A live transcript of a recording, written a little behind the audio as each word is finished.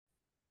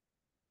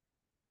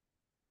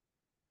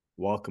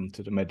Welcome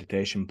to the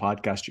Meditation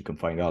Podcast. You can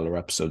find all our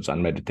episodes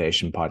on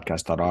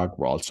meditationpodcast.org.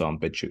 We're also on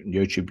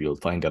YouTube. You'll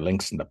find the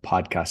links in the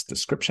podcast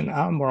description.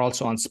 And we're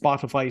also on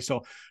Spotify.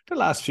 So the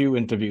last few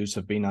interviews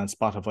have been on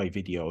Spotify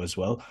video as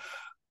well.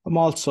 I'm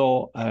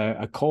also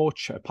a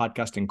coach, a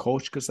podcasting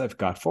coach, because I've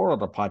got 4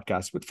 other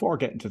podcasts with 4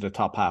 getting to the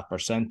top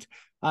 0.5%.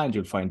 And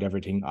you'll find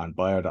everything on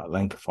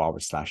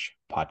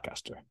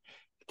bio.link/podcaster.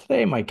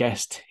 Today, my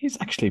guest, he's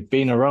actually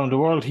been around the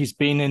world. He's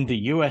been in the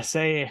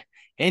USA,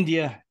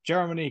 India,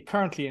 Germany,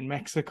 currently in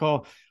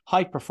Mexico,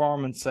 high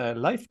performance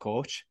life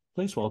coach.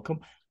 Please welcome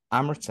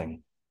Amrit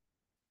Singh.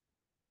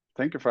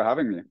 Thank you for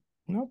having me.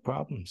 No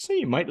problem. So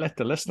you might let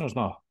the listeners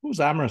know, who's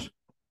Amrit?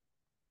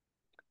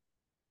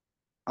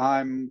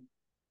 I'm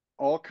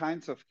all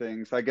kinds of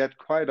things. I get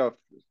quite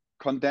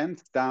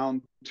condensed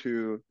down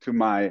to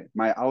my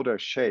outer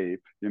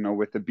shape,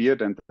 with the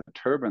beard and the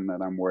turban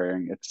that I'm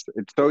wearing. It's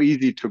so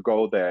easy to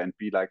go there and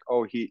be like,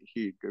 oh, he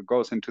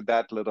goes into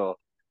that little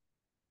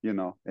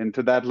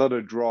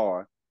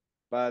drawer.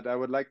 But I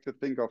would like to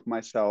think of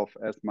myself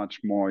as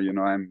much more,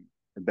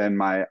 than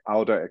my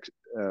outer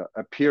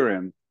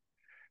appearance.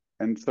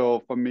 And so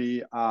for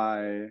me,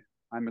 I'm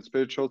a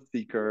spiritual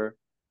seeker.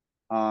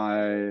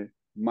 My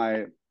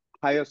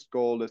highest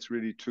goal is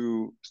really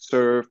to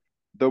serve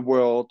the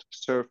world,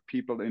 serve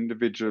people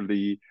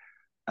individually,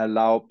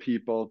 allow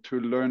people to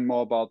learn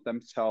more about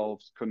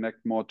themselves,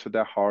 connect more to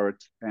their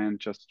hearts, and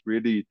just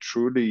really,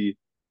 truly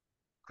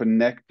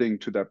connecting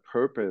to their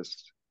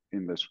purpose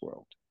in this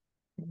world.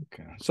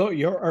 Okay. So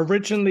you're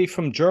originally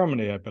from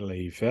Germany, I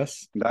believe,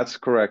 yes? That's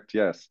correct,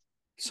 yes.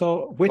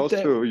 So Close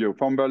to you,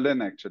 from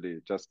Berlin, actually.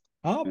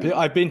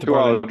 I've been to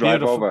Berlin.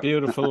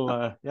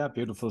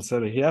 Beautiful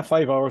city. Yeah,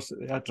 5 hours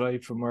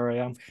drive from where I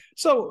am.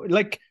 So,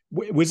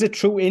 was it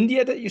through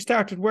India that you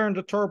started wearing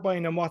the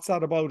turbine, and what's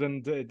that about?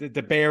 And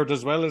the beard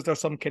as well? Is there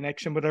some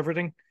connection with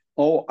everything?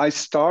 Oh, I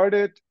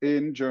started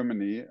in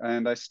Germany,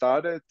 and I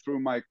started through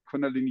my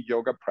Kundalini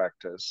yoga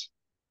practice.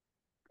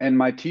 And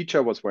my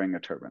teacher was wearing a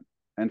turban.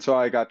 And so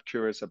I got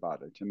curious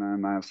about it,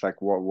 and I was like,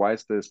 well, why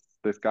is this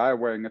guy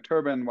wearing a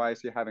turban? Why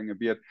is he having a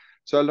beard?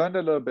 So I learned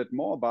a little bit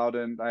more about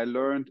it, and I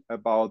learned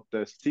about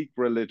the Sikh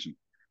religion.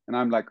 And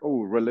I'm like,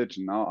 oh,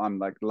 religion. Now I'm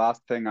like,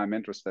 last thing I'm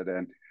interested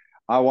in.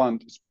 I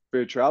want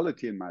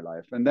spirituality in my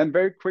life. And then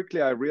very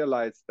quickly I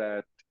realized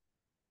that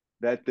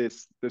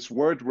this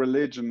word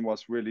religion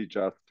was really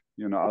just,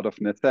 out of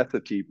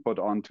necessity put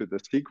onto the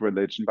Sikh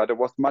religion, but it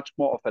was much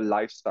more of a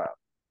lifestyle.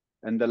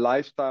 And the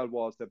lifestyle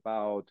was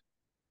about,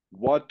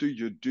 what do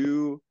you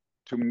do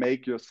to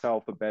make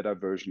yourself a better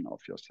version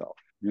of yourself?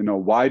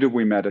 Why do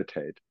we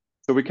meditate?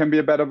 So we can be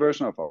a better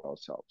version of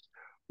ourselves.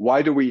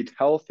 Why do we eat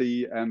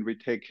healthy and we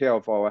take care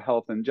of our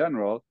health in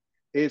general?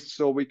 Is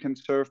so we can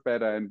serve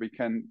better, and we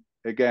can,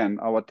 again,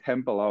 our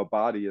temple, our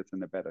body is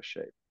in a better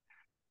shape.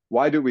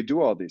 Why do we do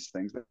all these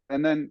things?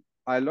 And then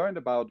I learned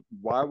about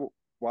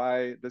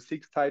why the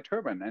Sikhs tie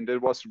turban. And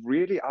it was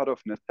really out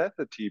of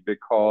necessity,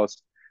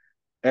 because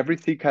every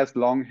Sikh has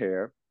long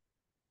hair.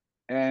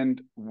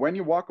 And when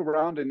you walk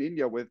around in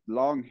India with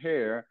long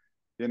hair,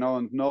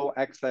 and no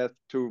access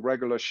to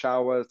regular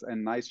showers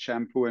and nice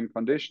shampoo and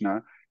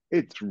conditioner,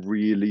 it's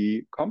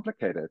really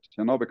complicated,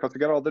 because you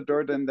get all the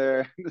dirt in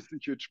there, it's a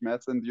huge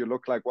mess, and you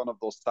look like one of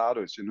those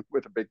sadhus,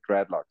 with a big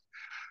dreadlocks.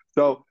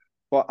 So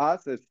for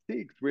us as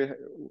Sikhs,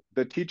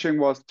 the teaching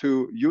was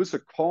to use a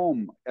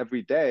comb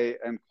every day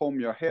and comb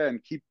your hair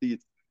and keep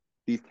these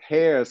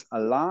hairs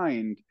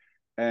aligned.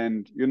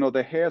 And,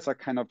 the hairs are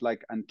kind of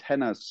like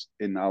antennas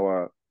in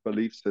our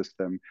belief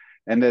system,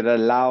 and it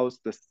allows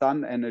the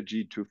sun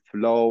energy to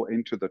flow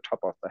into the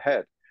top of the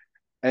head.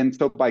 And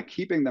so by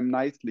keeping them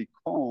nicely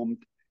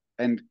combed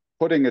and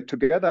putting it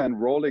together and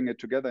rolling it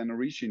together in a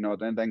rishi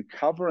knot and then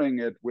covering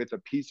it with a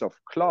piece of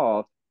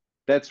cloth,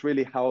 that's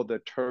really how the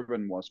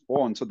turban was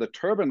born. So the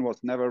turban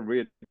was never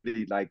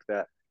really like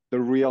the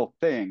real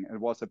thing.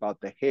 It was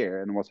about the hair,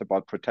 and it was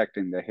about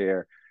protecting the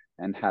hair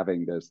and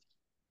having this,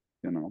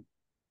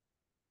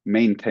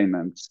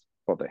 maintenance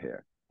for the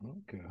hair.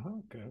 Okay.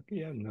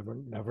 Yeah,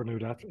 never knew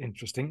that.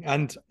 Interesting.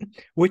 And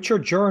with your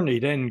journey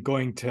then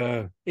going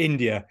to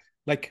India,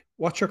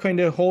 what's your kind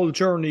of whole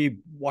journey,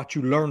 what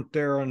you learned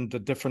there and the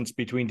difference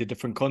between the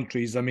different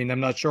countries? I mean, I'm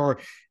not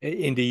sure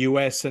in the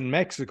US and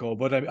Mexico,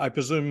 but I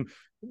presume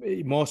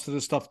most of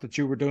the stuff that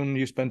you were doing,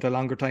 you spent a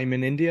longer time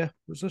in India,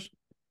 was it?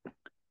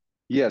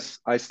 Yes,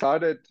 I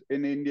started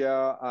in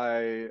India.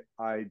 I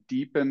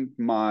deepened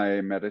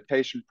my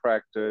meditation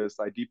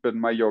practice. I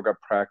deepened my yoga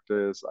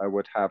practice. I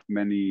would have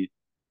many,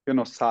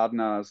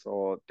 sadhanas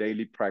or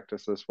daily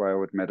practices where I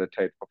would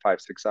meditate for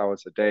 5-6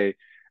 hours a day,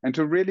 and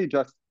to really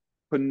just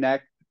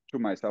connect to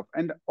myself.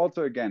 And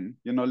also, again,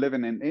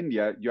 living in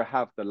India, you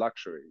have the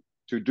luxury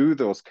to do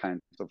those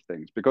kinds of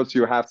things, because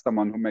you have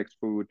someone who makes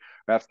food,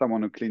 you have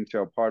someone who cleans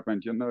your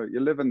apartment. You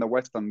live in the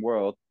Western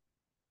world,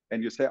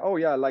 and you say, oh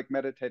yeah, I like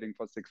meditating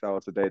for 6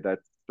 hours a day.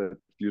 That's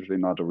usually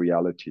not a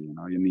reality.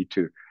 You need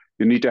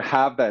to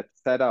have that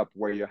setup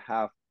where you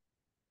have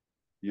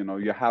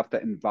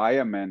the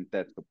environment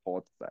that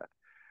supports that.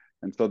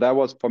 And so that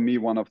was for me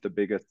one of the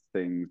biggest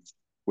things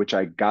which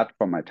I got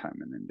from my time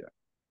in India.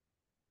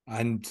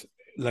 And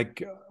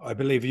like, I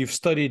believe you've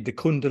studied the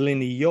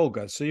Kundalini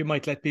yoga, so you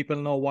might let people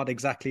know what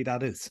exactly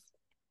that is.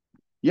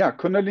 Yeah,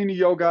 Kundalini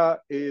yoga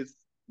is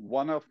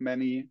one of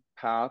many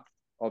paths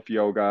of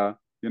yoga.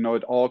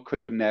 It all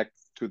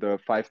connects to the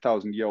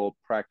 5,000-year-old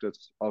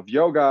practice of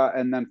yoga.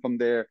 And then from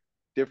there,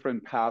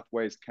 different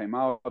pathways came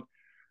out.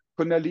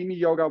 Kundalini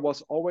yoga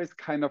was always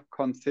kind of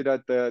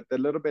considered the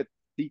little bit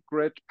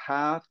secret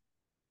path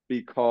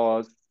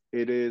because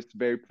it is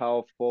very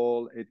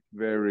powerful, it's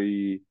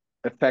very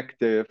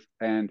effective,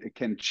 and it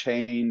can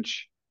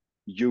change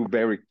you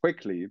very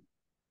quickly.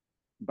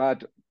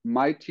 But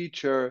my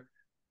teacher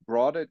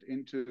brought it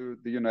into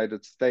the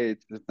United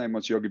States. His name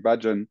was Yogi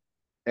Bhajan,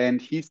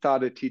 and he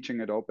started teaching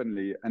it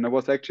openly. And it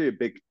was actually a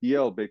big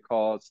deal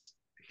because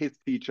his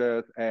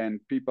teachers and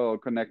people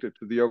connected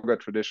to the yoga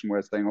tradition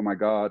were saying, "Oh my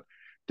God,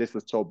 this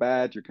is so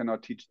bad. You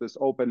cannot teach this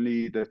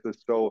openly. This is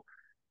so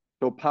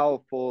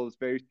powerful. It's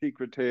very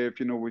secretive.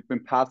 We've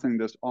been passing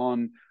this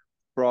on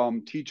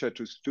from teacher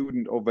to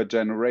student over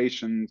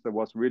generations. It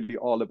was really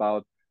all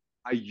about,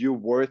 are you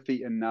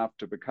worthy enough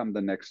to become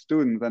the next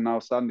student?" And now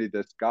suddenly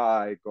this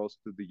guy goes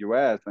to the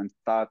US and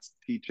starts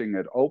teaching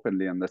it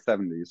openly in the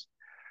 70s.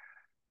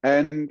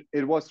 And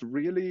it was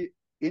really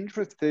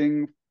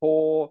interesting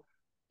for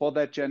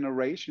that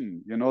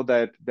generation,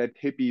 that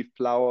hippie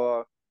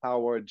flower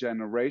power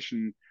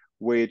generation,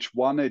 which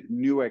wanted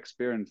new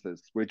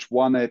experiences, which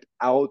wanted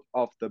out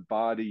of the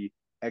body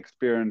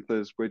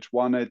experiences, which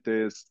wanted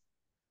this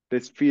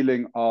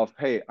feeling of,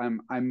 hey,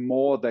 I'm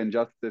more than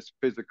just this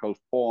physical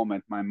form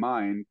and my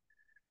mind.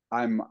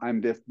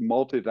 I'm this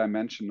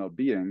multidimensional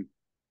being.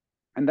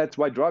 And that's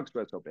why drugs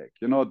were so big.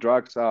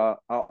 Drugs are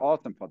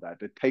awesome for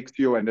that. It takes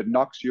you and it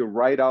knocks you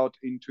right out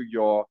into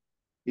your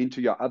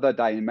other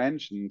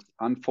dimensions.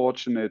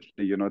 Unfortunately,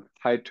 it's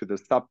tied to the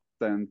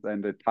substance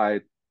and it's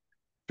tied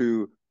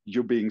to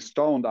you being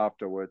stoned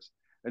afterwards.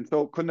 And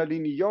so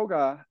Kundalini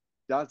yoga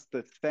does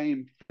the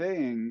same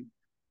thing.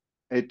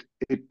 It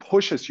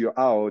pushes you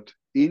out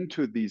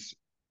into these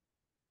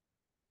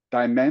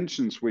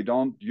dimensions we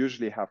don't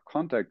usually have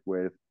contact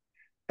with,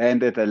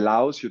 and it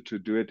allows you to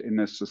do it in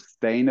a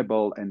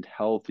sustainable and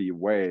healthy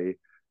way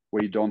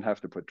where you don't have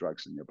to put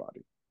drugs in your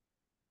body.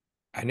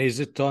 And is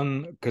it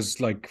done,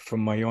 because like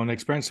from my own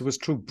experience, it was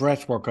through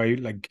breath work.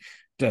 I'd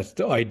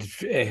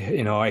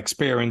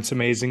experience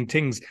amazing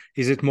things.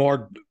 Is it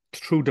more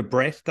through the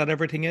breath that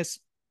everything is?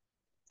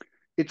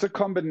 It's a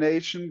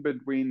combination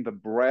between the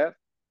breath,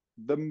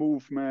 the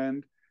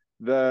movement,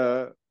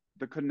 the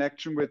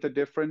connection with the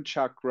different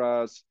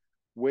chakras,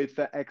 with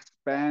the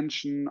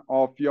expansion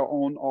of your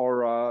own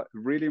aura.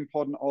 Really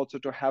important also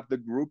to have the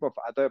group of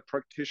other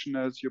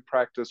practitioners you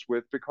practice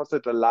with, because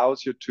it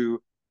allows you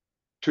to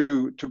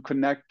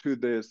connect to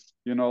this,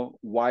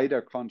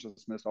 wider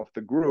consciousness of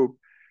the group.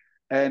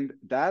 And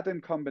that in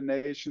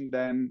combination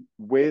then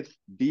with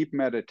deep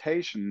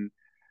meditation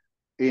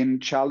in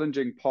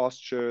challenging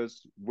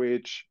postures,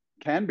 which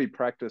can be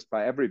practiced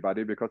by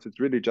everybody because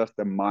it's really just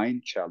a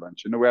mind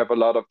challenge. We have a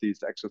lot of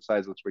these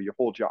exercises where you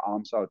hold your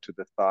arms out to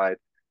the side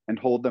and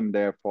hold them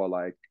there for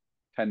like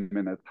 10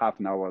 minutes, half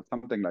an hour,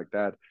 something like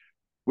that,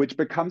 which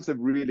becomes a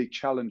really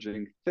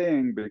challenging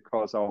thing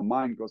because our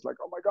mind goes like,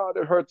 oh my God,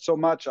 it hurts so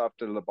much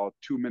after about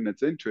 2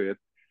 minutes into it.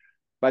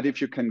 But if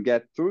you can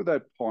get through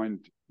that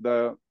point,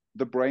 the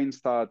brain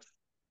starts,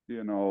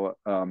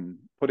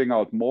 putting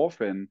out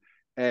morphine,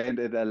 and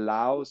it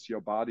allows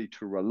your body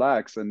to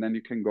relax. And then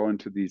you can go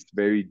into these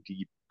very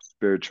deep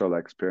spiritual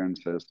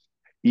experiences,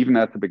 even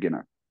as a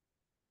beginner.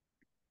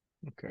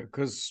 Okay,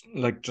 because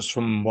like just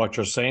from what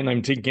you're saying,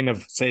 I'm thinking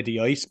of, say,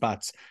 the ice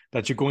baths,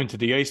 that you go into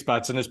the ice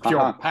baths and it's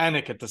pure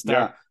panic at the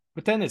start. Yeah.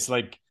 But then it's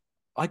like,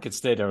 I could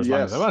stay there as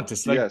long as I Yes. want.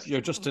 It's like Yes.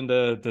 you're just in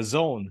the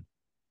zone.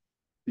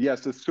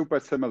 Yes, it's super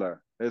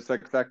similar. It's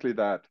exactly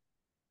that.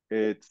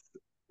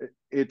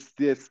 It's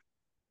this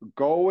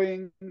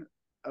going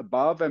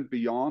above and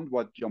beyond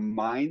what your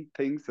mind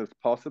thinks is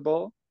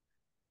possible.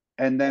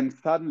 And then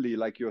suddenly,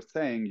 like you're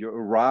saying, you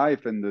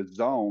arrive in the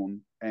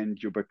zone and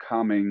you're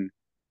becoming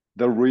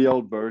the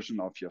real version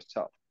of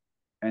yourself.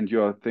 And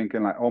you're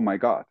thinking like, oh my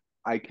God,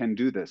 I can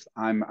do this.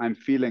 I'm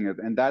feeling it.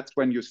 And that's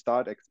when you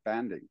start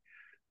expanding.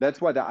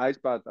 That's why the ice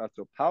baths are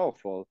so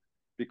powerful,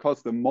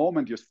 because the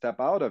moment you step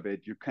out of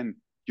it, you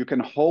can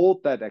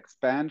hold that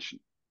expansion.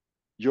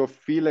 You're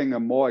feeling a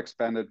more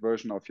expanded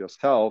version of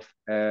yourself.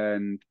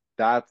 And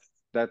that's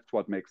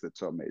what makes it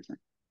so amazing.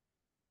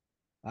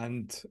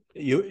 And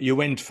you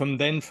went from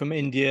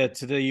India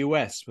to the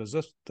US, was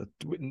it? The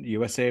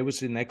USA was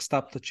the next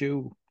stop that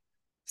you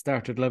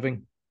started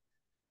living?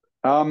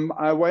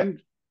 I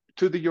went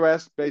to the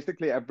US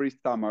basically every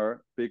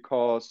summer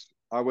because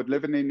I would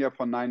live in India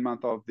for 9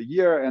 months of the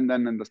year. And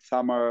then in the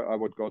summer, I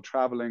would go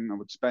traveling. I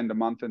would spend a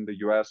month in the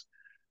US.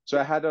 So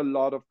I had a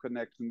lot of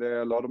connection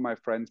there. A lot of my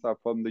friends are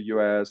from the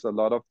US, a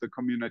lot of the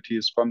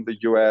communities from the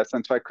US.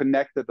 And so I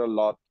connected a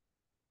lot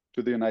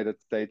to the United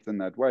States in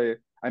that way.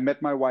 I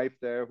met my wife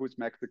there, who's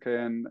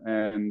Mexican.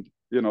 And,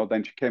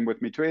 then she came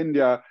with me to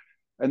India.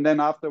 And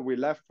then after we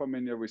left from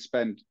India, we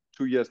spent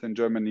 2 years in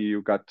Germany.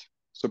 You got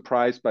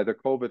surprised by the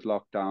COVID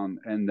lockdown,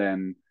 and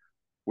then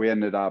we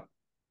ended up,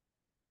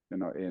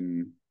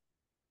 in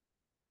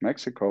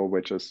Mexico,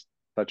 which is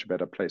such a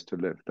better place to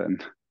live than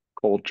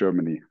cold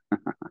Germany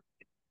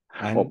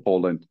or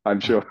Poland, I'm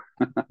sure.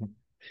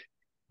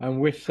 And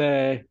with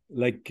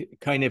like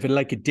kind of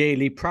like a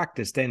daily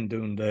practice then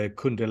doing the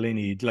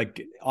Kundalini,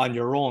 like on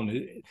your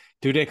own,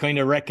 do they kind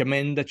of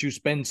recommend that you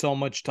spend so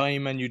much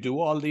time and you do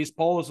all these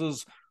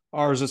poses?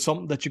 Or is it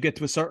something that you get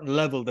to a certain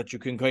level that you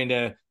can kind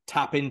of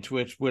tap into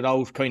it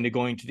without kind of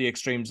going to the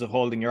extremes of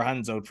holding your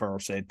hands out for,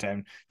 say,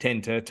 10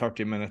 to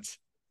 30 minutes?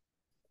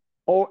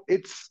 Oh,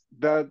 it's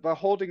the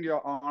holding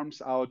your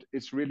arms out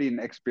is really an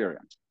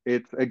experience.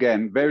 It's,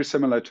 again, very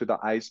similar to the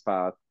ice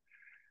bath.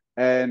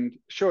 And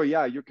sure,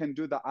 yeah, you can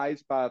do the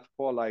ice bath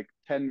for like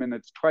 10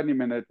 minutes, 20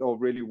 minutes, or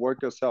really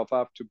work yourself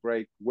up to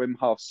break Wim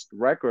Hof's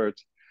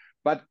records.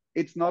 But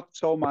it's not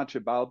so much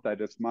about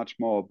that. It's much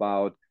more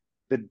about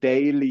the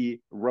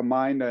daily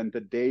reminder and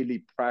the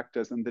daily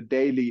practice and the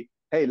daily,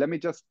 hey, let me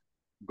just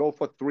go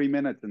for 3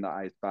 minutes in the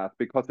ice bath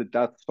because it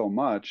does so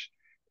much.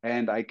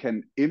 And I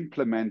can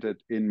implement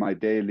it in my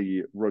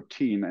daily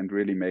routine and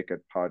really make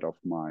it part of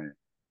my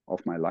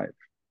life.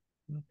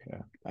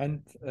 Okay.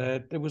 And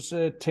there was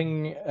a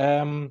thing,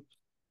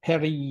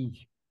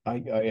 Harry,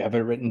 I have it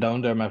written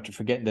down there. I'm after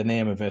forgetting the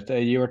name of it.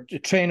 You're a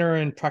trainer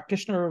and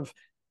practitioner of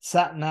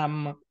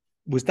Satnam.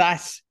 Was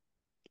that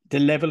the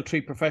level 3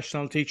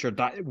 professional teacher?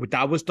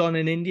 That was done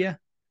in India?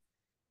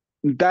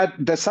 That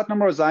the Satnam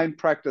Rasayan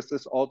practice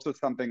is also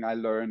something I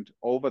learned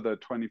over the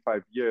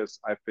 25 years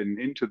I've been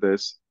into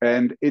this.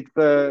 And it's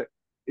a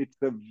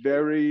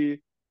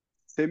very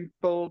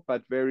simple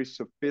but very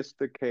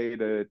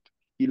sophisticated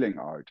healing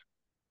art.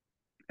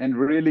 And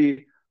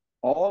really,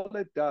 all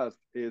it does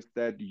is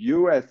that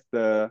you, as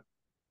the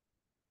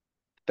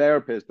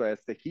therapist or as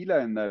the healer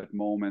in that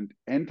moment,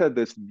 enter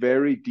this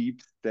very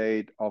deep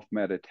state of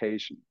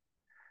meditation.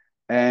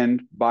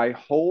 And by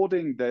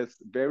holding this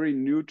very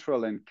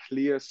neutral and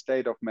clear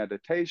state of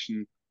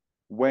meditation,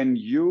 when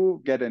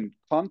you get in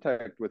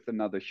contact with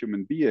another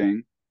human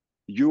being,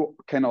 you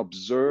can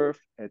observe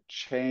a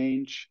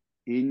change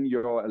in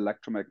your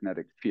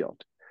electromagnetic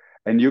field.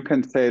 And you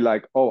can say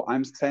like, oh,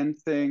 I'm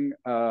sensing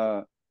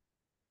a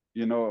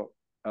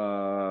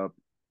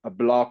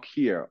block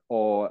here,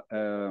 or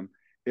a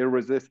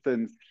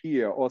resistance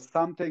here, or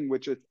something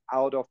which is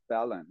out of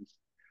balance.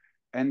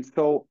 And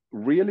so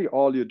really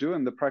all you do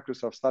in the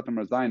practice of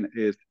Satnam Rasayan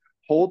is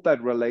hold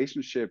that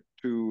relationship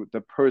to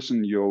the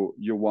person you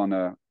want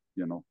to,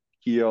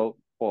 heal,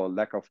 for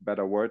lack of a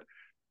better word,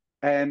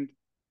 and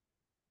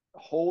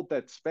hold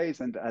that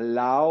space and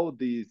allow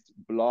these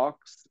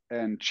blocks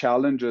and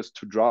challenges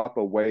to drop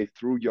away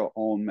through your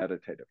own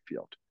meditative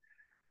field.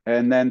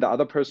 And then the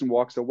other person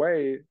walks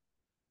away,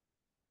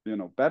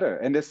 better.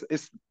 And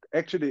it's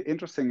actually,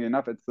 interestingly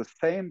enough, it's the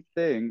same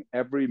thing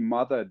every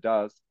mother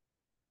does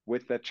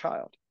with their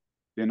child.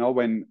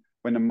 When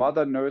a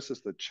mother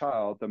nurses the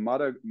child, the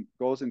mother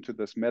goes into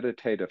this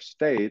meditative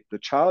state, the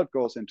child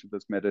goes into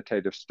this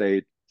meditative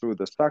state through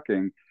the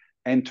sucking,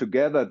 and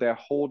together they're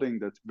holding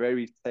this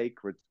very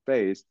sacred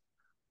space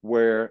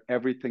where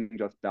everything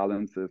just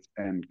balances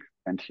and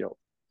heals.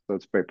 So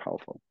it's very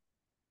powerful.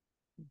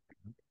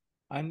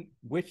 And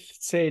with,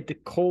 say, the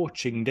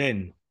coaching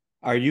then,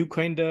 are you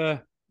kind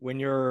of, when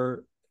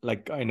you're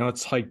like, I know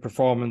it's high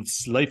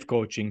performance life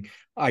coaching,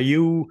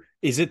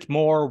 is it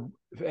more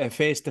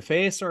face to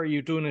face, or are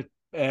you doing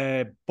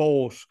it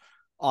both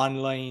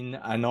online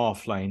and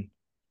offline?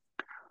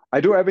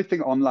 I do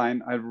everything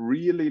online. I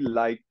really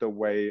like the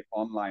way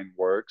online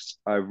works.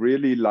 I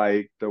really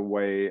like the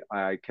way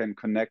I can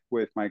connect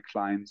with my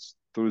clients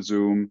through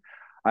Zoom.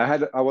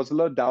 I was a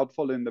little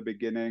doubtful in the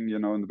beginning,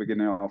 in the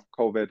beginning of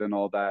COVID and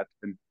all that,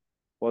 and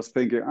was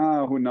thinking,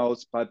 who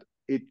knows? But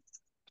it's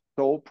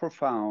so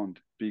profound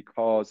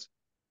because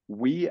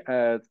we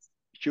as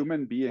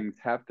human beings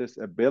have this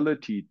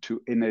ability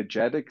to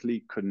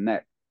energetically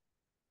connect.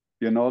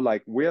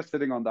 Like we're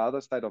sitting on the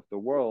other side of the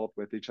world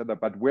with each other,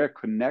 but we're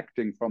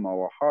connecting from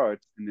our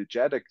hearts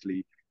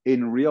energetically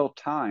in real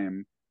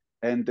time.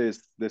 And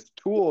this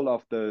tool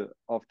of the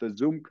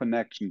Zoom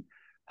connection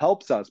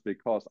helps us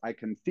because I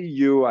can see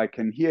you, I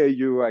can hear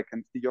you, I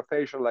can see your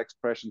facial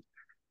expressions,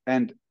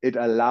 and it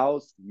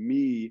allows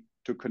me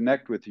to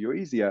connect with you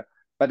easier.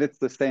 But it's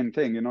the same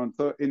thing, And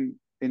so in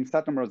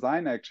Satnam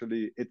Rasayan,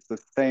 actually, it's the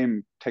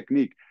same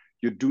technique.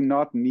 You do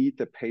not need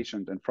the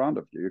patient in front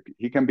of you.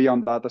 He can be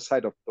on the other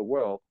side of the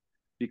world,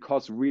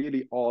 because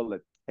really all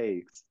it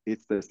takes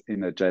is this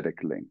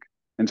energetic link.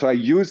 And so I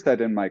use that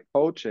in my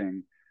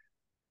coaching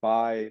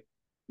by,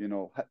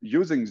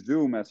 using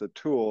Zoom as a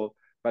tool,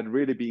 but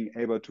really being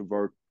able to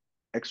work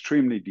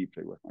extremely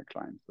deeply with my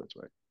clients. That's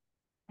right.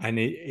 And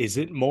is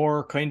it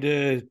more kind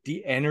of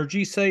the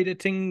energy side of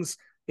things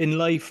in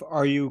life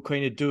are you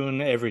kind of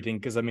doing everything?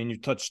 Because I mean,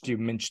 you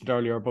mentioned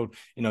earlier about,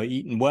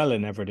 eating well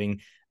and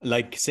everything.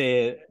 Like,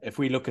 say, if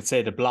we look at,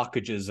 say, the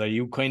blockages, are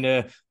you kind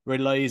of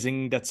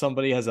realizing that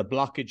somebody has a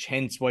blockage,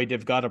 hence why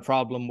they've got a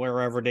problem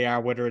wherever they are,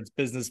 whether it's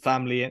business,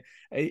 family?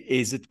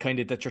 Is it kind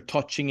of that you're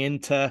touching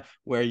into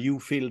where you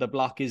feel the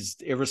block is,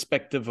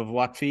 irrespective of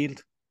what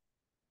field?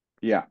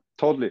 Yeah,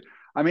 totally.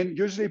 I mean,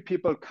 usually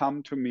people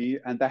come to me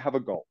and they have a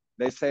goal.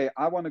 They say,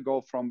 I want to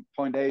go from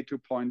point A to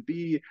point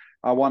B.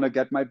 I want to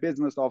get my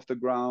business off the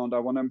ground. I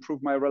want to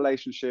improve my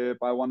relationship.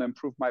 I want to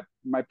improve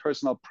my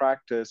personal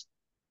practice.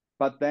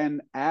 But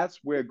then as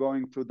we're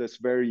going through this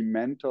very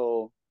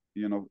mental,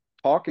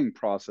 talking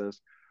process,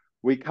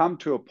 we come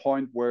to a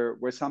point where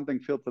something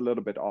feels a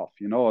little bit off,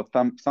 or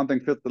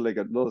something feels like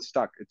a little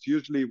stuck. It's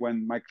usually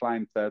when my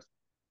client says,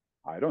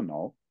 I don't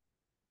know.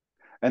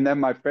 And then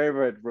my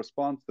favorite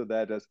response to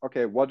that is,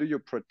 okay, what do you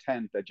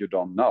pretend that you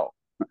don't know?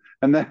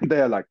 And then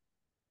they're like,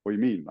 what do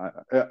you mean?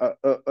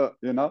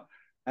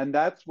 And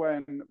that's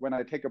when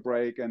I take a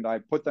break and I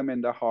put them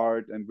in the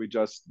heart and we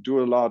just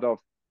do a lot of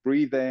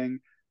breathing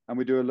and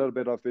we do a little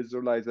bit of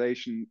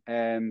visualization.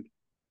 And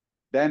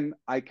then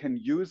I can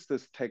use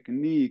this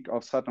technique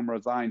of Satam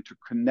Razain to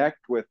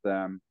connect with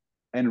them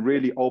and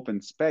really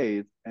open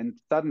space. And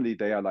suddenly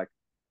they are like,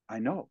 I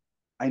know.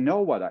 I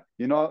know what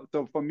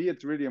so for me,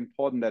 it's really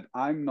important that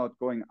I'm not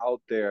going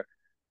out there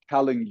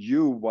telling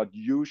you what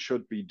you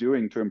should be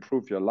doing to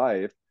improve your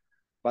life,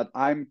 but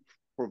I'm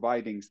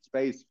providing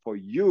space for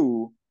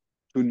you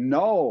to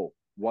know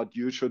what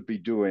you should be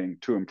doing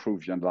to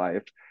improve your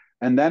life.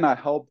 And then I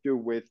help you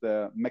with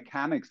the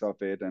mechanics of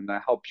it, and I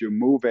help you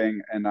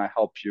moving, and I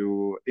help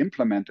you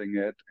implementing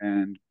it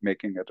and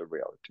making it a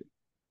reality.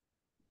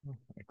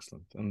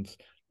 Excellent. And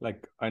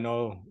like, I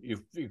know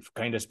you've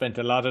kind of spent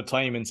a lot of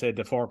time in, say,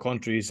 the four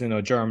countries,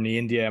 Germany,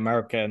 India,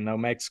 America, and now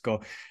Mexico.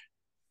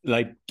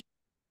 Like,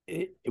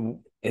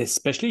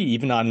 especially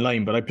even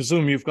online, but I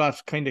presume you've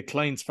got kind of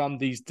clients from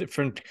these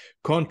different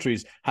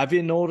countries. Have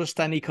you noticed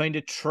any kind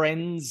of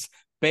trends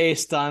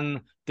based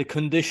on the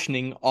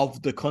conditioning of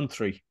the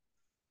country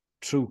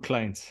through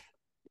clients?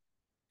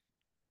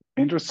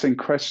 Interesting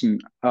question.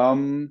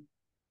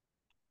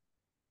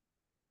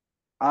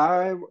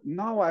 I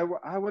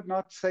would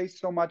not say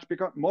so much,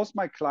 because most of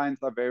my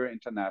clients are very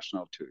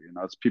international too.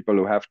 It's people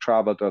who have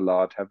traveled a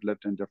lot, have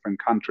lived in different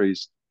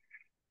countries.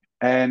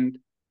 And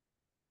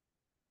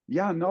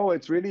yeah, no,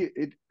 it's really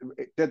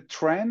the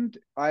trend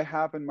I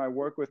have in my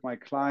work with my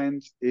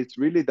clients is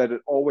really that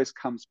it always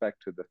comes back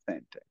to the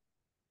same thing.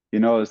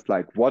 It's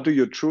like, what do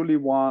you truly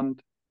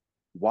want?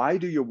 Why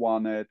do you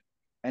want it?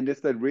 And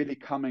is that really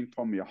coming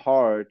from your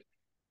heart?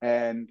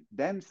 And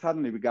then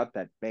suddenly we got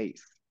that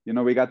base.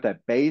 We got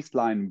that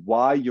baseline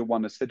why you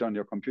want to sit on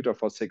your computer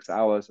for 6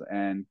 hours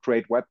and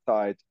create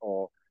websites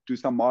or do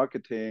some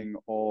marketing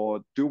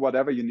or do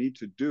whatever you need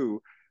to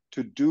do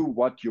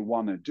what you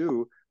want to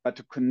do, but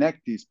to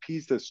connect these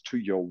pieces to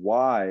your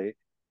why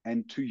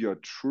and to your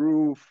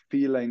true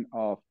feeling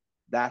of,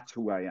 that's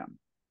who I am.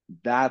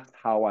 That's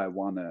how I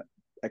want to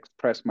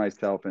express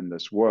myself in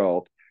this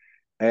world.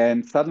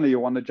 And suddenly you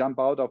want to jump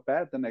out of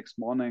bed the next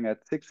morning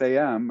at 6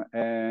 a.m.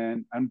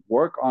 and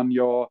work on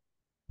your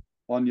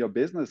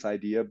business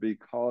idea,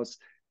 because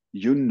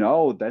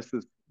this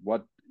is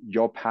what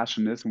your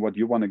passion is and what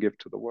you want to give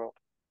to the world.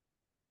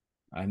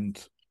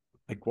 And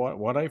like,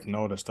 what I've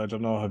noticed, I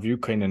don't know, have you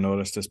kind of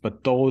noticed this,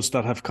 but those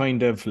that have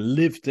kind of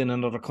lived in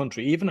another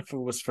country, even if it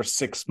was for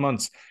 6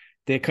 months,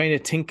 they kind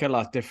of think a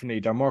lot differently.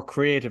 They're more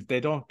creative. They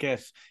don't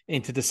get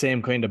into the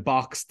same kind of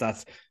box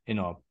that,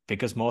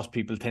 because most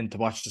people tend to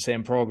watch the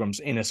same programs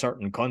in a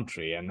certain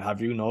country. And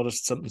have you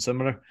noticed something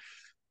similar?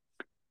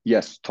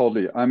 Yes,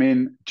 totally. I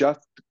mean,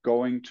 just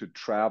going to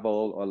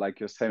travel, or like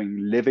you're saying,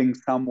 living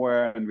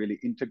somewhere and really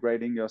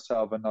integrating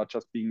yourself and not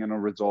just being in a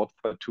resort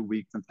for 2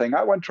 weeks and saying,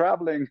 I went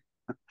traveling.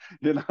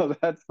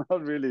 That's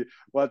not really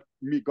what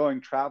me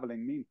going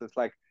traveling means.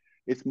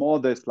 It's more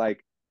this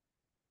like,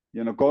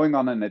 going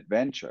on an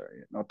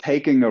adventure,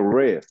 taking a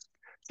risk,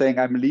 saying,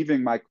 I'm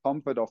leaving my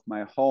comfort of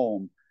my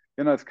home.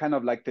 It's kind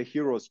of like the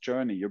hero's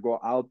journey. You go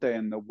out there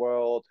in the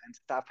world and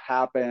stuff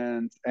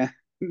happens and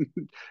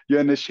you're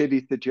in a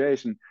shitty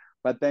situation.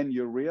 But then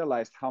you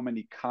realize how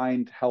many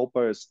kind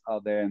helpers are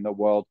there in the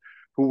world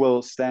who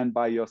will stand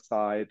by your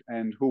side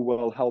and who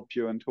will help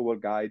you and who will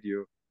guide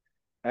you.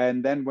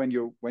 And then when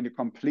you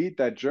complete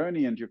that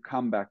journey and you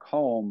come back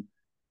home,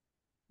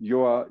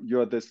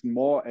 you're this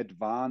more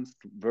advanced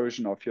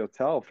version of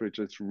yourself, which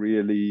is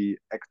really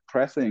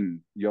expressing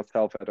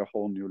yourself at a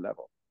whole new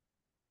level.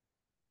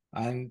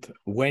 And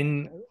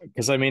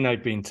because I mean,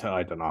 I've been to,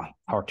 I don't know,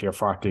 30 or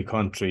 40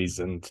 countries,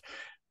 and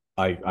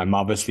I'm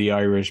obviously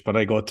Irish, but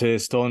I go to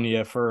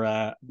Estonia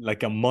for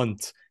like a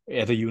month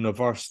at a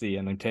university,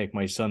 and I take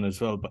my son as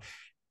well. But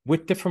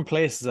with different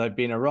places I've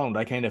been around,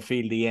 I kind of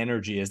feel the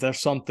energy. Is there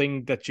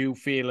something that you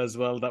feel as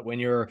well, that when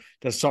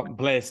there's certain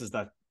places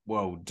that,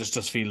 whoa, this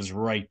just feels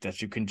right,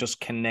 that you can just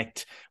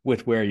connect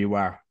with where you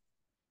are?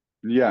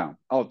 Yeah.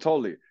 Oh,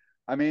 totally.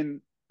 I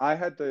mean, I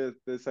had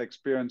this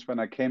experience when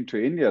I came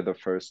to India the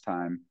first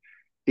time.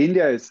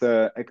 India is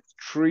an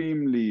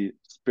extremely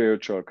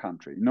spiritual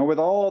country, with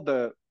all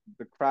the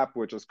crap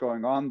which is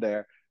going on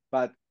there,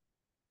 but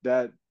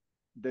that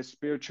the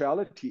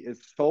spirituality is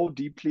so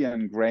deeply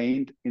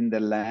ingrained in the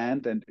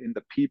land and in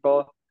the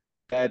people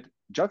that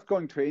just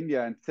going to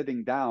India and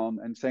sitting down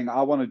and saying,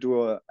 I want to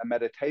do a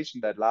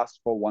meditation that lasts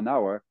for 1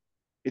 hour,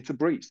 it's a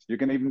breeze. You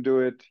can even do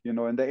it, in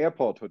the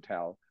airport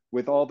hotel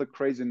with all the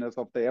craziness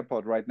of the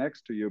airport right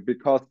next to you,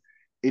 because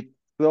it's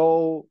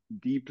so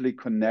deeply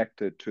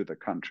connected to the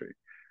country.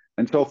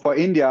 And so for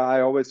India, I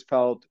always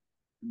felt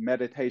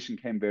meditation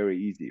came very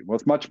easy. It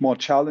was much more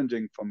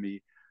challenging for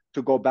me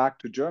to go back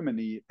to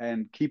Germany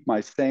and keep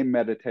my same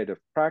meditative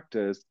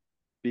practice,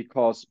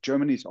 because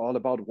Germany is all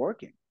about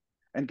working.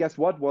 And guess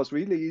what was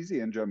really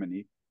easy in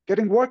Germany?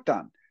 Getting work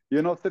done.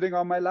 Sitting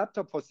on my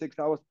laptop for 6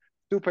 hours,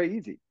 super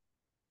easy.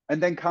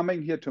 And then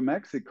coming here to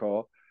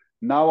Mexico,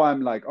 now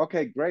I'm like,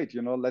 okay, great,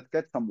 let's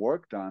get some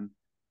work done.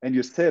 And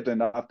you sit,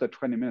 and after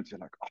 20 minutes, you're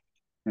like,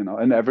 oh,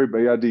 and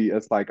everybody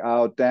is like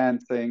out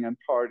dancing and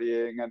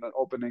partying and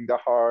opening the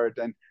heart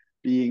and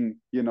being,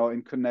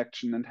 in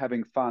connection and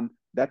having fun.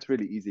 That's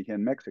really easy here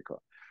in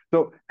Mexico.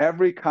 So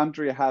every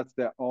country has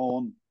their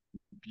own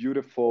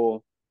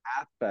beautiful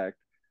aspect.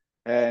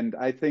 And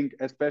I think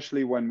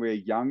especially when we're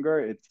younger,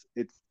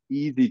 it's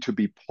easy to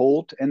be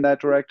pulled in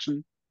that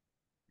direction.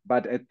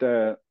 But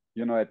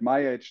at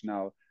my age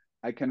now,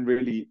 I can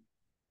really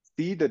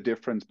see the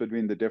difference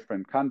between the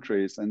different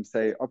countries and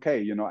say,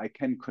 okay, I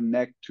can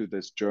connect to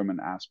this German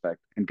aspect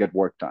and get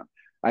work done.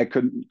 I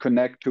can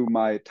connect to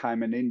my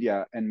time in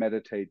India and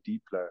meditate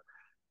deeper.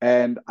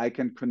 And I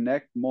can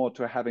connect more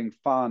to having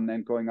fun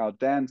and going out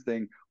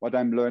dancing, what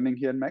I'm learning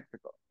here in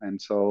Mexico. And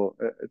so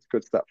it's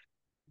good stuff.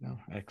 No,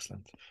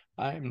 excellent.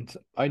 And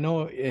I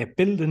know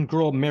Build and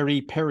Grow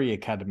Mary Perry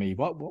Academy.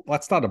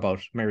 What's that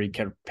about, Mary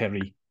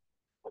Perry?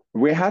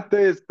 We had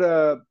this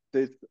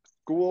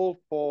school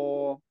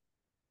for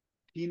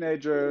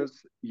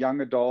teenagers,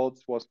 young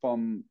adults,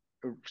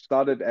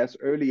 started as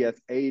early as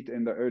 8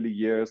 in the early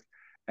years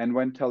and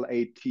went till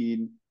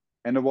 18.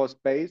 And it was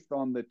based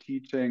on the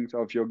teachings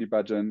of Yogi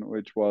Bhajan,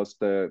 which was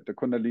the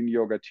Kundalini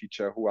yoga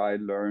teacher who I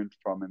learned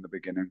from in the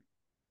beginning.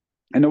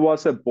 And it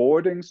was a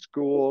boarding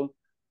school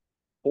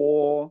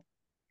for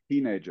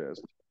teenagers.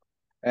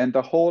 And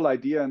the whole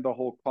idea and the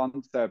whole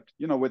concept,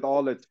 with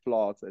all its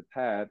flaws it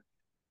had,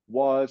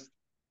 was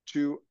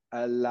to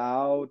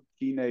allow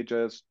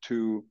teenagers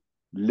to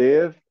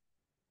live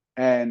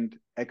and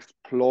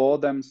explore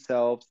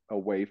themselves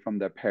away from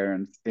their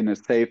parents in a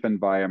safe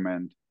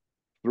environment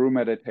through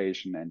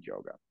meditation and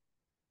yoga.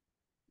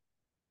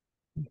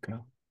 Okay,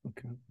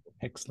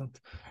 excellent.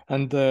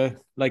 And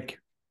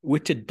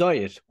with the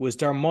diet, was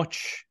there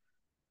much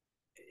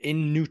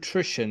in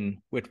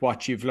nutrition with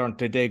what you've learned?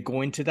 Did they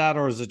go into that,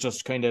 or is it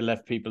just kind of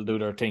left people do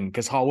their thing?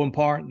 Because how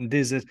important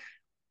is it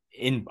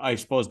in, I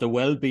suppose, the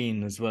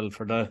well-being as well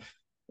for the,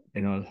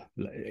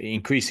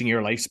 increasing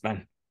your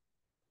lifespan?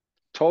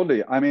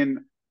 Totally. I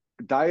mean,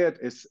 diet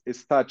is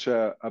such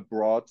a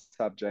broad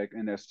subject,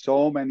 and there's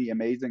so many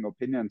amazing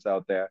opinions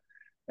out there.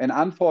 And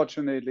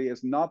unfortunately,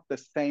 it's not the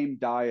same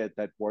diet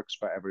that works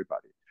for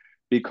everybody,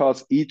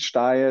 because each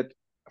diet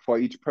for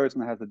each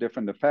person has a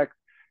different effect.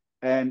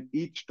 And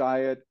each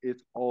diet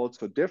is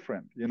also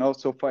different,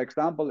 So for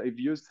example, if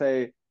you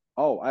say,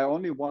 oh, I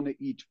only want to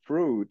eat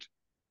fruit,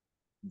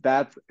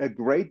 that's a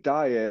great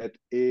diet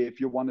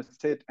if you want to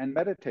sit and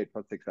meditate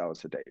for 6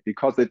 hours a day,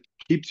 because it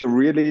keeps you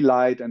really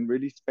light and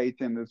really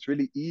spacey, and it's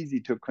really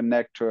easy to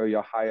connect to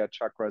your higher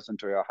chakras and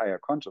to your higher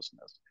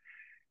consciousness.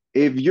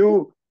 If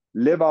you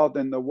live out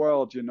in the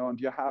world, and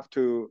you have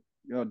to,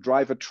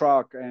 drive a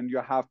truck, and you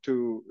have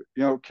to,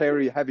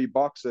 carry heavy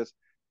boxes,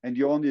 and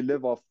you only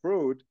live off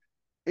fruit,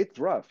 it's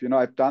rough.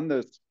 I've done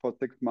this for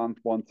 6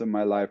 months once in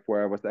my life,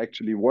 where I was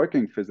actually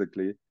working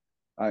physically.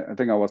 I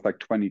think I was like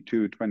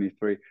 22,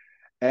 23.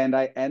 And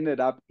I ended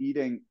up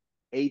eating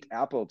 8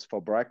 apples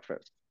for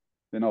breakfast,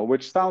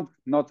 which sounds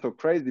not so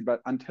crazy, but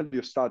until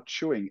you start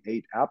chewing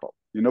 8 apples,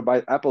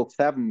 by apple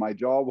 7, my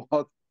jaw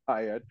was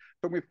tired.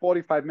 It took me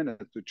 45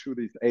 minutes to chew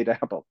these 8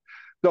 apples.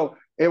 So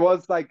it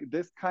was like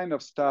this kind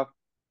of stuff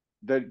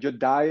that your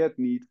diet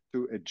needs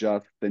to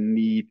adjust the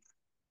needs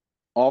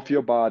of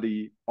your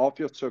body, of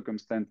your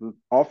circumstances,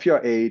 of your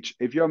age,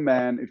 if you're a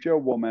man, if you're a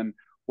woman,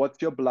 what's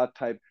your blood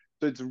type.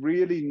 So it's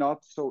really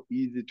not so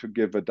easy to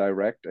give a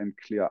direct and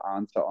clear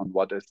answer on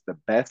what is the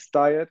best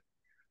diet.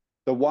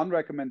 The one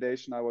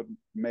recommendation I would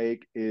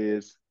make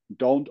is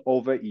don't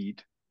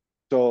overeat.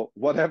 So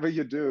whatever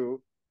you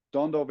do,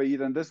 don't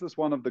overeat. And this is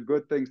one of the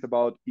good things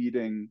about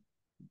eating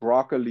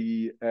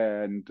broccoli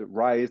and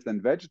rice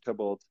and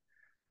vegetables,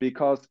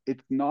 because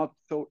it's not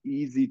so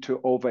easy to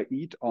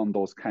overeat on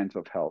those kinds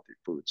of healthy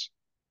foods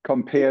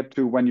compared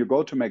to when you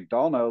go to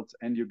McDonald's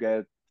and you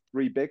get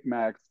 3 Big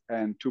Macs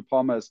and 2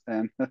 pommes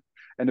and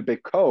and a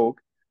big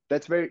Coke.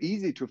 That's very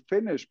easy to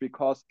finish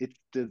because it's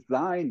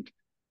designed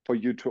for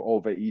you to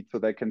overeat so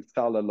they can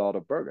sell a lot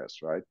of burgers,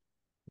 right?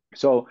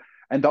 So,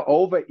 and the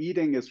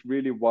overeating is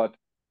really what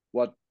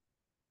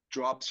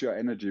drops your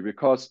energy,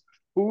 because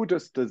food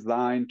is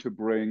designed to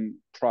bring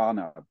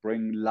prana,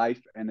 bring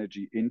life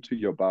energy into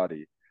your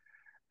body.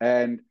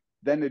 And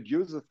then it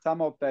uses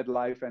some of that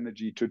life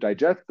energy to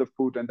digest the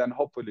food, and then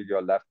hopefully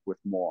you're left with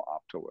more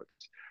afterwards.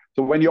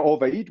 So when you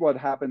overeat, what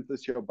happens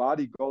is your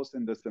body goes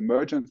in this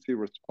emergency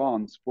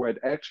response where it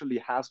actually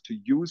has to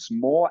use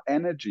more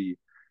energy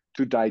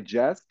to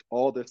digest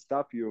all the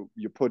stuff you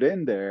put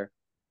in there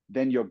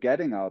than you're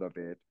getting out of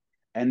it.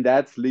 And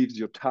that leaves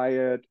you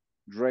tired,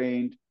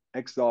 drained,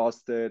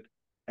 exhausted,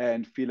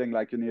 and feeling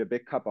like you need a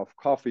big cup of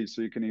coffee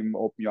so you can even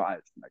open your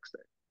eyes the next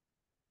day.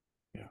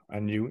 Yeah,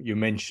 and you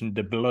mentioned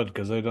the blood,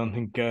 because I don't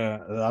think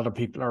a lot of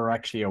people are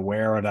actually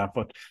aware of that.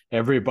 But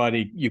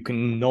everybody, you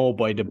can know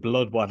by the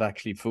blood what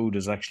actually food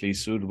is actually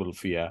suitable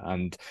for you.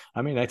 And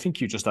I mean, I think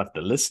you just have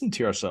to listen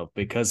to yourself,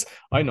 because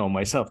I know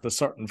myself, there's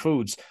certain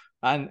foods,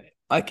 and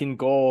I can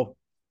go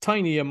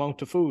tiny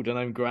amount of food and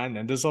I'm grand,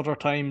 and there's other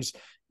times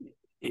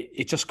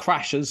it just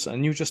crashes,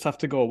 and you just have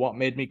to go, what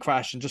made me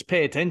crash, and just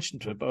pay attention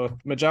to it. But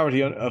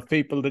majority of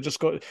people, they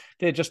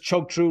just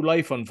chug through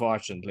life,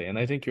 unfortunately. And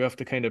I think you have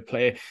to kind of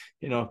play,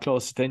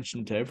 close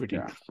attention to everything.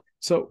 Yeah.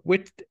 So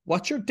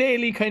what's your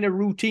daily kind of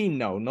routine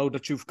now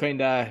that you've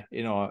kind of,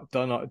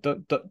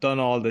 done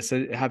all this?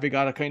 Have you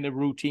got a kind of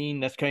routine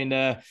that's kind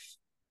of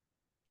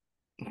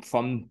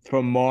from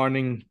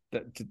morning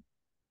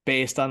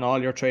based on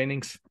all your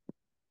trainings?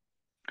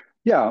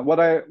 Yeah, what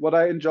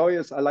I enjoy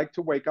is I like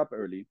to wake up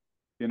early.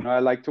 I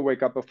like to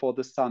wake up before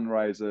the sun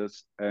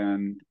rises,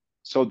 and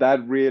so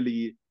that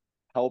really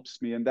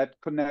helps me, and that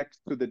connects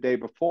to the day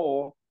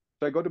before.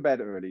 So I go to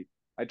bed early.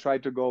 I try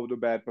to go to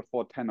bed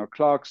before 10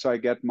 o'clock, so I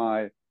get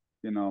my,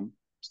 7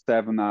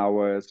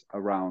 hours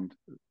around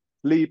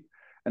sleep,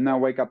 and then I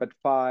wake up at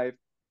 5,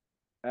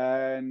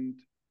 and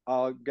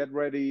I'll get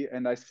ready,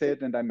 and I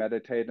sit and I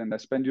meditate, and I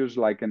spend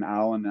usually like an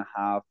hour and a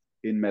half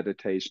in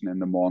meditation in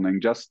the morning,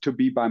 just to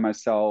be by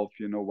myself,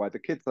 while the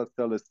kids are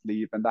still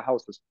asleep and the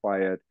house is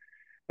quiet.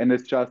 And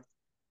it's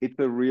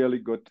a really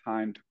good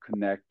time to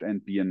connect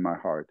and be in my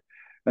heart.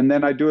 And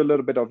then I do a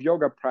little bit of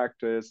yoga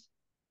practice.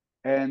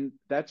 And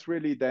that's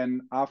really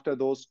then after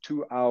those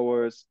 2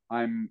 hours,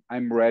 I'm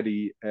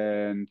ready.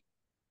 And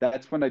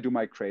that's when I do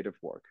my creative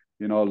work,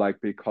 like,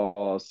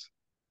 because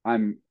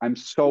I'm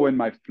so in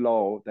my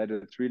flow that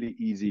it's really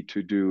easy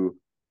to do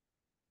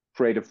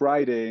creative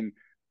writing,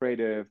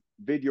 creative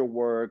video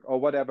work, or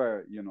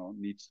whatever,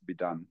 needs to be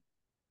done.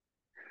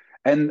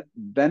 And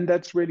then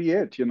that's really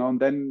it. And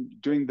then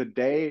during the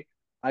day,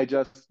 I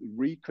just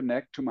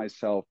reconnect to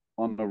myself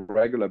on a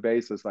regular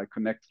basis. I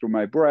connect through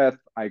my breath,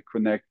 I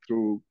connect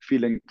through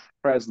feeling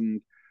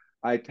present.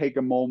 I take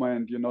a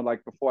moment,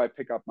 like before I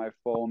pick up my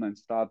phone and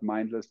start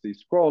mindlessly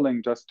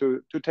scrolling, just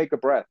to take a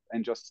breath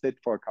and just sit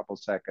for a couple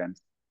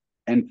seconds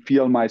and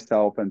feel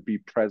myself and be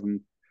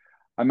present.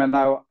 I mean,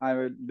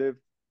 I live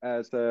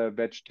as a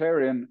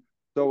vegetarian,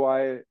 so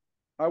I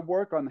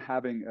work on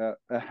having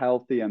a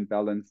healthy and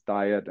balanced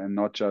diet, and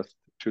not just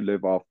to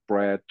live off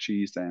bread,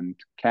 cheese, and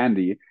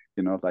candy.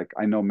 Like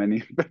I know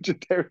many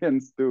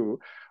vegetarians do,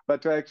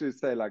 but to actually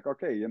say like,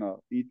 okay,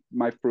 eat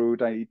my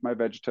fruit, I eat my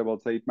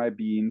vegetables, I eat my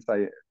beans,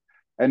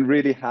 and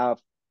really have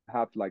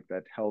like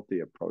that healthy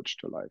approach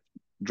to life.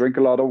 Drink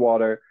a lot of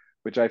water,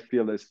 which I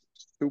feel is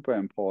super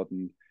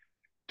important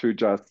to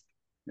just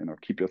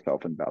keep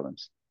yourself in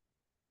balance.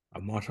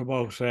 And what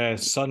about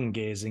sun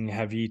gazing?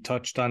 Have you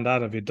touched on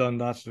that? Have you done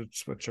that?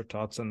 What's your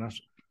thoughts on that?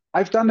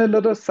 I've done a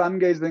little sun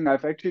gazing.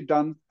 I've actually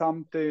done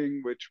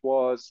something which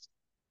was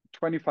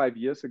 25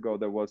 years ago.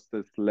 There was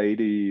this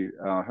lady,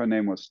 her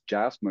name was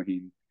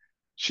Jasmine.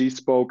 She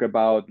spoke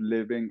about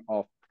living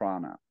off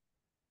prana.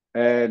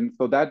 And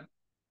so that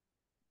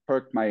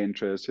perked my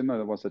interest.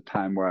 There was a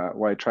time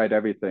where I tried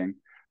everything.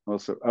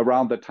 Also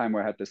around the time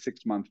where I had the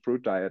 6-month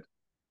fruit diet.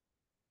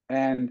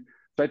 And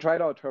so I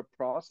tried out her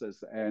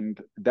process, and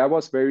that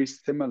was very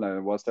similar.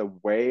 It was a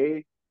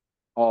way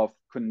of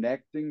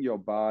connecting your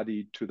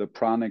body to the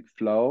pranic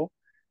flow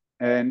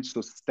and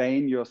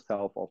sustain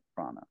yourself of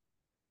prana.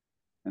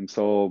 And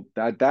so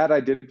that I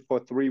did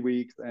for 3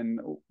 weeks, and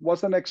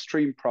was an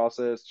extreme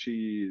process.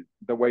 The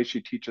way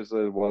she teaches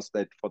it was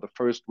that for the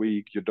first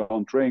week you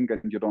don't drink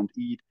and you don't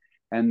eat,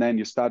 and then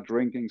you start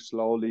drinking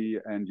slowly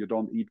and you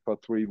don't eat for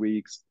 3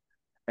 weeks.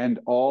 And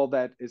all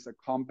that is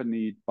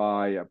accompanied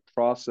by a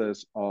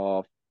process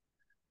of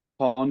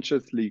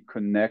consciously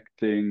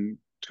connecting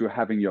to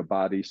having your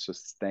body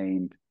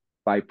sustained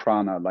by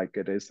prana, like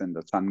it is in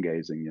the sun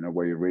gazing,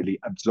 where you're really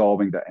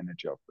absorbing the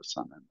energy of the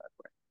sun in that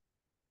way.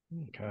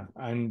 Okay.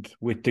 And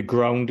with the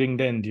grounding,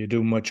 then, do you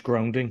do much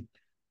grounding?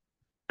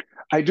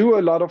 I do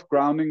a lot of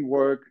grounding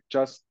work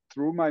just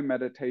through my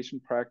meditation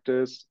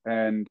practice,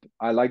 and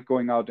I like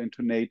going out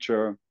into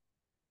nature.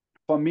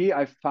 For me,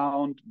 I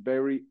found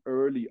very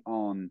early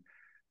on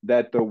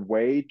that the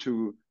way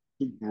to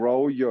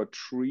grow your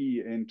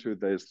tree into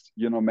this,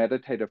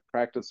 meditative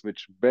practice,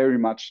 which very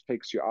much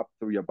takes you up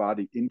through your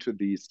body into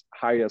these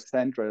higher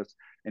centers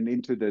and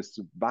into this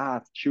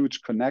vast,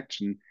 huge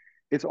connection,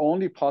 is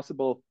only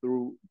possible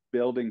through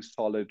building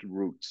solid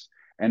roots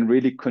and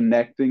really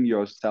connecting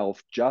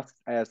yourself just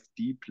as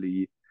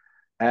deeply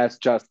as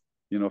just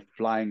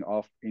flying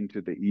off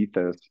into the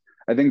ethers.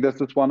 I think this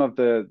is one of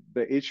the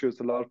issues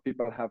a lot of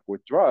people have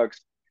with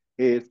drugs,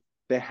 is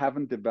they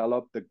haven't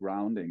developed the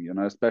grounding,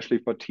 especially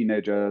for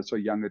teenagers or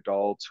young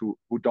adults who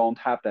don't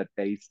have that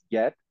base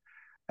yet.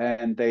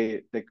 And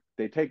they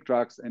take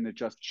drugs and it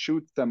just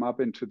shoots them up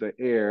into the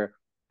air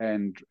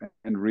and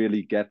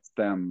really gets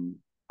them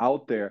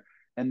out there.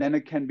 And then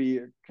it can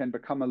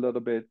become a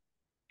little bit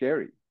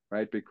scary,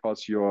 right?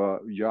 Because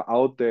you're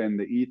out there in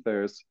the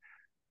ethers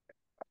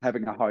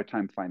having a hard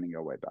time finding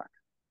your way back.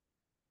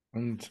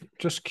 And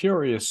just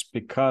curious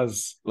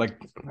because,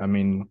 I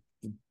mean,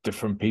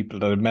 different people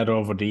that I've met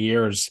over the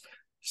years,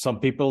 some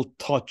people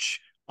touch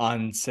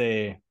on,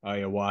 say,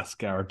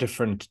 ayahuasca or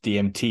different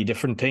DMT,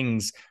 different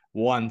things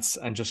once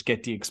and just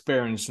get the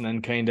experience, and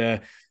then kind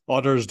of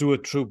others do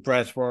it through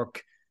breath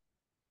work.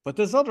 But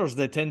there's others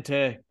that tend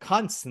to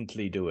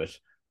constantly do it.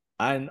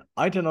 And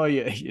I don't know,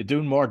 you're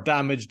doing more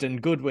damage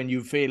than good when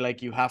you feel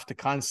like you have to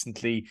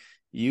constantly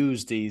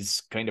use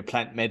these kind of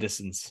plant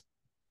medicines.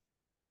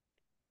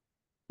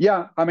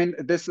 Yeah, I mean,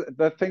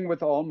 the thing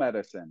with all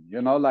medicine,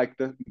 like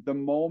the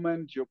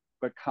moment you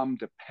become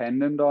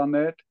dependent on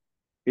it,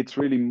 it's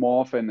really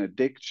more of an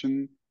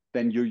addiction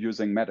than you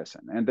using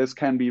medicine. And this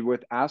can be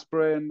with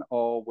aspirin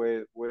or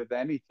with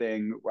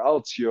anything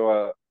else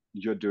you're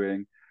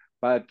doing.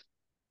 But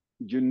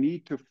you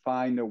need to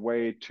find a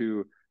way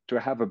to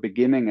have a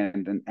beginning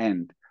and an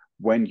end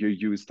when you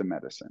use the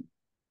medicine.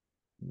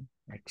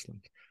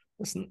 Excellent.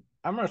 Listen,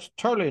 Amrit,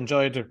 thoroughly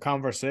enjoyed the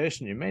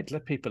conversation. You made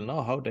let people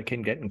know how they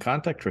can get in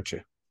contact with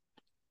you.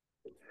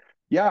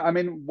 Yeah, I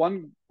mean,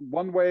 one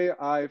way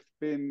I've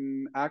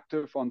been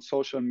active on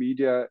social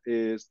media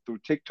is through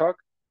TikTok.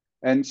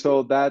 And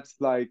so that's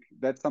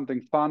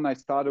something fun. I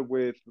started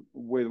with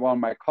one of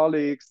my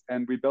colleagues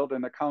and we built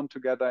an account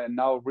together. And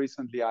now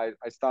recently I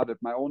started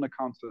my own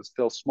account, so it's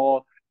still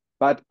small,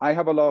 but I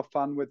have a lot of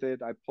fun with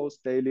it. I post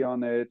daily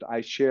on it.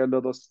 I share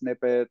little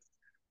snippets.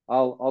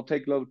 I'll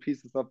take little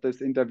pieces of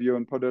this interview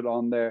and put it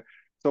on there.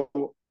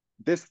 So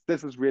this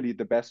is really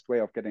the best way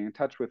of getting in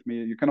touch with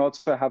me. You can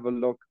also have a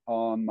look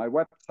on my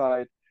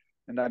website,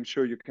 and I'm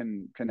sure you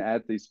can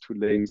add these two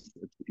links.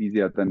 It's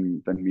easier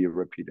than me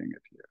repeating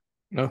it here.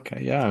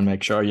 Okay, yeah, and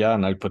make sure, yeah,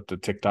 and I'll put the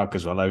TikTok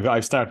as well.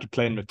 I've started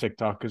playing with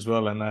TikTok as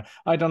well, and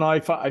I don't know,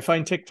 I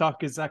find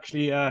TikTok is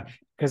actually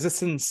because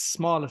it's in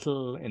small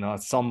little,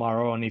 some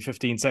are only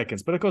 15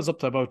 seconds, but it goes up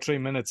to about 3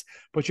 minutes.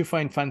 But you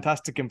find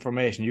fantastic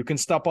information. You can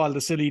stop all the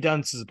silly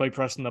dances by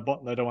pressing the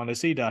button. I don't want to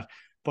see that,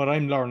 but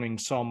I'm learning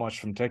so much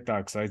from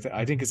TikTok, so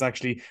I think it's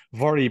actually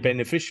very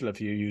beneficial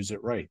if you use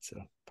it right. So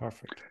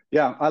perfect.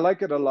 Yeah, I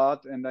like it a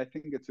lot, and I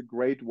think it's a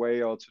great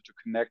way also to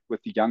connect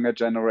with the younger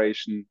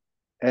generation.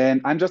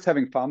 And I'm just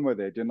having fun with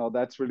it.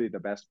 That's really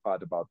the best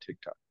part about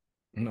TikTok.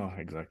 No,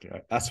 exactly.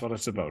 That's what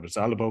it's about. It's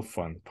all about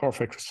fun.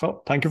 Perfect.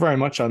 So thank you very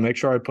much. I'll make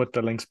sure I put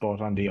the links both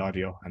on the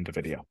audio and the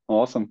video.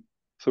 Awesome.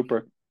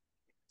 Super.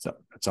 So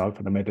that's all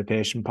for the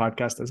meditation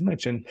podcast. As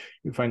mentioned,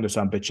 you find us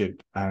on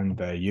BitChute and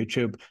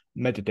YouTube,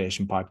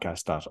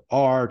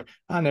 meditationpodcast.org,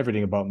 and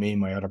everything about me,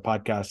 my other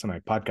podcasts, and my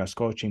podcast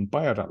coaching,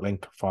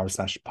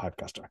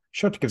 bio.link/podcaster.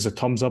 Sure to give us a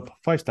thumbs up,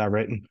 5-star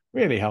rating,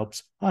 really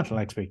helps. Until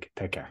next week,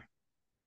 take care.